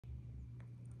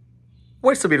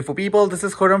What's up, beautiful people? This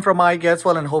is Khurram from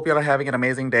iGetsWell and hope you are having an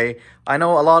amazing day. I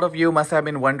know a lot of you must have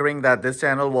been wondering that this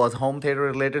channel was home theater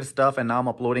related stuff and now I'm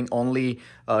uploading only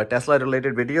Tesla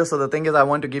related videos. So the thing is, I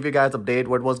want to give you guys update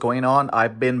what was going on.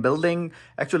 I've been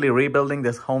actually rebuilding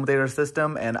this home theater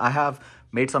system, and I have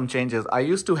made some changes. I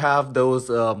used to have those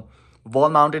wall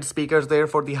mounted speakers there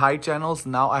for the high channels.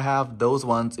 Now I have those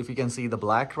ones. If you can see the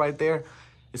black right there,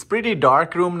 it's pretty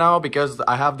dark room now because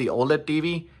I have the OLED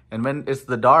TV. And when it's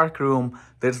the dark room,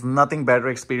 there's nothing better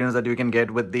experience that you can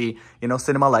get with the,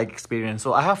 cinema-like experience.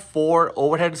 So I have 4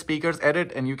 overhead speakers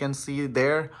added, and you can see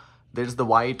there's the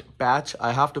white patch.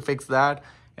 I have to fix that.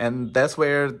 And that's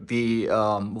where the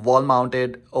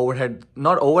wall-mounted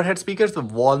not overhead speakers, the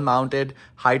wall-mounted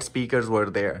height speakers were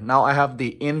there. Now I have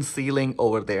the in-ceiling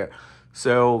over there.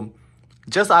 So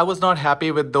I was not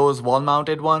happy with those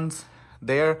wall-mounted ones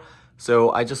there.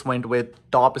 So I just went with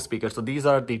top speakers. So these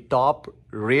are the top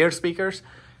rear speakers,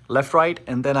 left, right.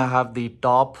 And then I have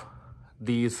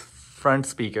these front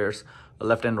speakers,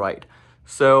 left and right.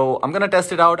 So I'm going to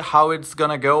test it out, how it's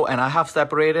going to go. And I have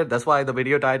separated. That's why the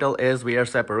video title is We Are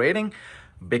Separating.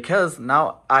 Because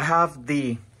now I have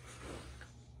the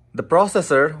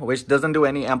processor, which doesn't do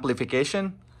any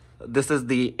amplification. This is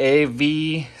the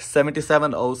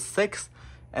AV7706.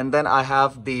 And then I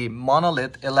have the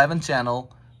monolith 11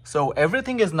 channel. So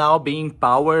everything is now being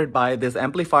powered by this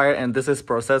amplifier, and this is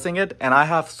processing it. And I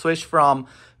have switched from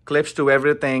Klipsch to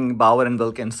everything Bauer and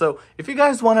Wilkins. So if you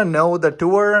guys want to know the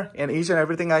tour and each and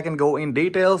everything, I can go in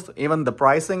details, even the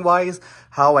pricing wise,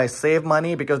 how I save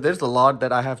money, because there's a lot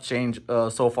that I have changed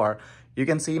so far. You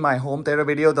can see my home theater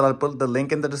video that I'll put the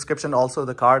link in the description, also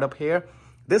the card up here.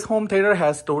 This home theater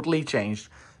has totally changed.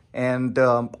 And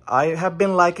I have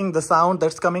been liking the sound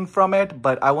that's coming from it,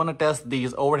 but I want to test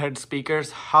these overhead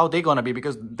speakers, how they're going to be,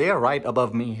 because they're right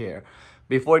above me here.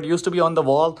 Before it used to be on the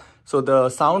wall, so the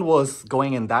sound was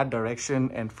going in that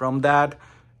direction, and from that,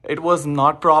 it was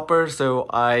not proper, so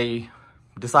I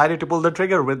decided to pull the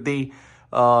trigger with the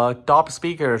top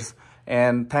speakers.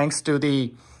 And thanks to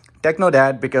the Techno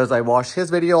Dad, because I watched his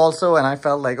video also, and I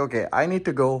felt like, okay, I need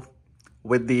to go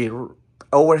with the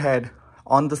overhead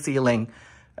on the ceiling,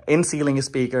 in-ceiling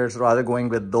speakers, rather going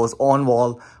with those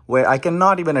on-wall where I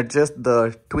cannot even adjust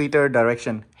the tweeter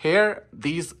direction. Here,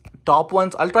 these top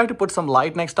ones, I'll try to put some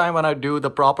light next time when I do the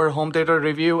proper home theater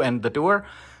review and the tour.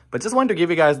 But just want to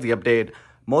give you guys the update.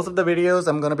 Most of the videos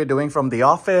I'm going to be doing from the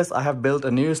office. I have built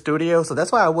a new studio, so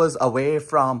that's why I was away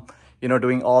from,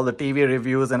 doing all the TV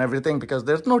reviews and everything, because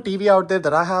there's no TV out there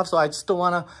that I have. So I just don't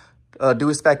want to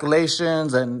do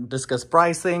speculations and discuss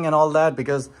pricing and all that,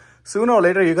 because sooner or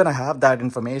later, you're going to have that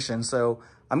information. So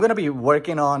I'm going to be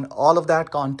working on all of that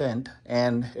content,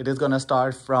 and it is going to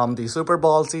start from the Super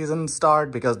Bowl season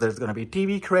start, because there's going to be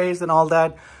TV craze and all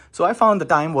that. So I found the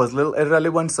time was a little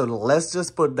irrelevant. So let's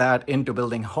just put that into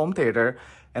building home theater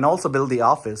and also build the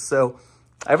office. So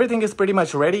everything is pretty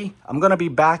much ready. I'm going to be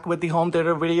back with the home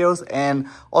theater videos and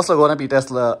also going to be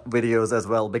Tesla videos as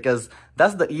well, because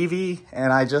that's the EV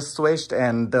and I just switched,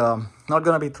 and not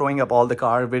going to be throwing up all the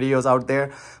car videos out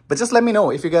there. But just let me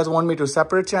know if you guys want me to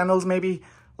separate channels, maybe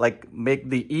like make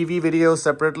the EV videos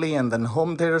separately and then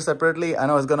home theater separately. I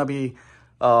know it's going to be,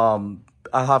 I'll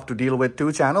have to deal with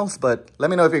 2 channels, but let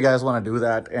me know if you guys want to do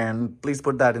that. And please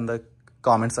put that in the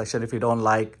comment section if you don't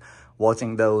like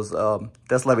watching those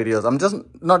Tesla videos. I'm just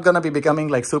not going to be becoming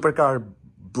like supercar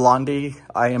blondie.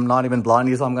 I am not even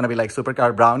blondie, so I'm going to be like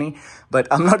supercar brownie. But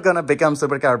I'm not going to become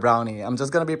supercar brownie. I'm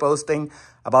just going to be posting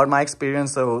about my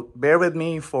experience. So bear with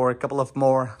me for a couple of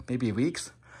more, maybe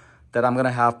weeks, that I'm going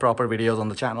to have proper videos on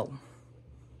the channel.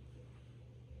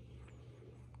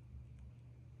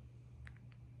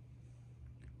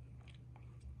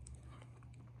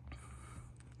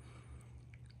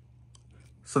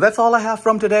 So that's all I have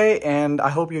from today, and I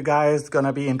hope you guys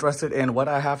gonna be interested in what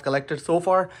I have collected so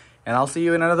far, and I'll see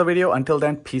you in another video. Until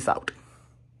then, peace out.